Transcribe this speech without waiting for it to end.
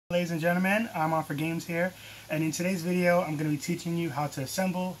Ladies and gentlemen, I'm Offer Games here, and in today's video I'm going to be teaching you how to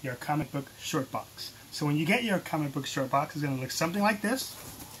assemble your comic book short box. So when you get your comic book short box, it's going to look something like this.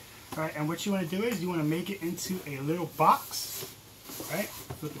 Alright, and what you want to do is you want to make it into a little box. Alright,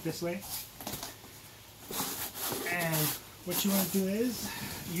 flip it this way. And what you want to do is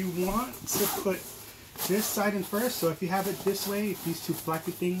you want to put this side in first. So if you have it this way, these two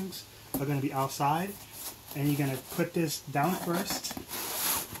flappy things are going to be outside. And you're going to put this down first.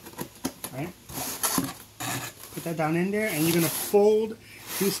 Right? Put that down in there, and you're going to fold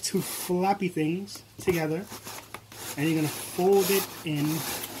these two flappy things together, and you're going to fold it in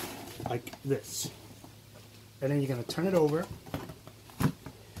like this. And then you're going to turn it over, and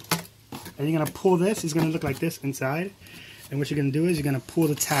you're going to pull this. It's going to look like this inside. And what you're going to do is you're going to pull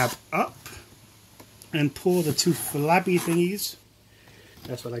the tab up and pull the two flappy thingies.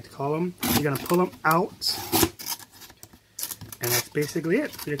 That's what I like to call them. You're going to pull them out. And that's basically it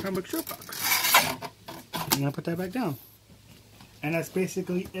for your comic book short box. I'm going to put that back down. And that's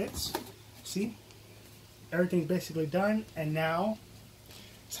basically it. See? Everything's basically done. And now,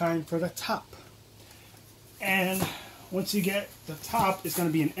 time for the top. And once you get the top, it's going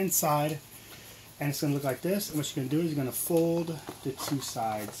to be an inside. And it's going to look like this. And what you're going to do is you're going to fold the two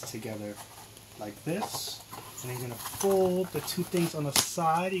sides together like this. And then you're going to fold the two things on the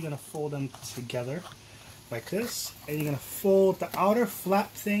side. You're going to fold them together like this, and you're going to fold the outer flap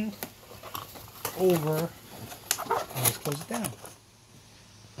thing over and just close it down.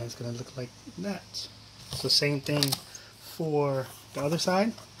 And it's going to look like that. So same thing for the other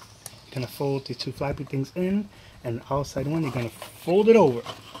side. You're going to fold the two flappy things in, and the outside one you're going to fold it over.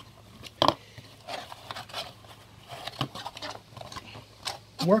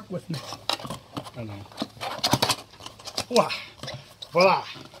 Work with me. I know. Voila!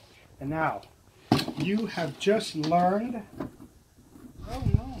 And now, you have just learned. Oh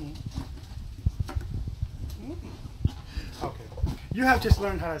no. Okay. You have just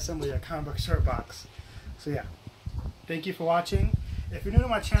learned how to assemble your comic book short box. So yeah. Thank you for watching. If you're new to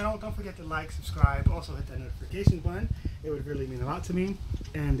my channel, don't forget to like, subscribe, also hit that notification button. It would really mean a lot to me.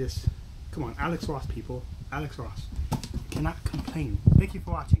 And this, come on, Alex Ross people. Alex Ross. Cannot complain. Thank you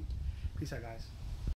for watching. Peace out, guys.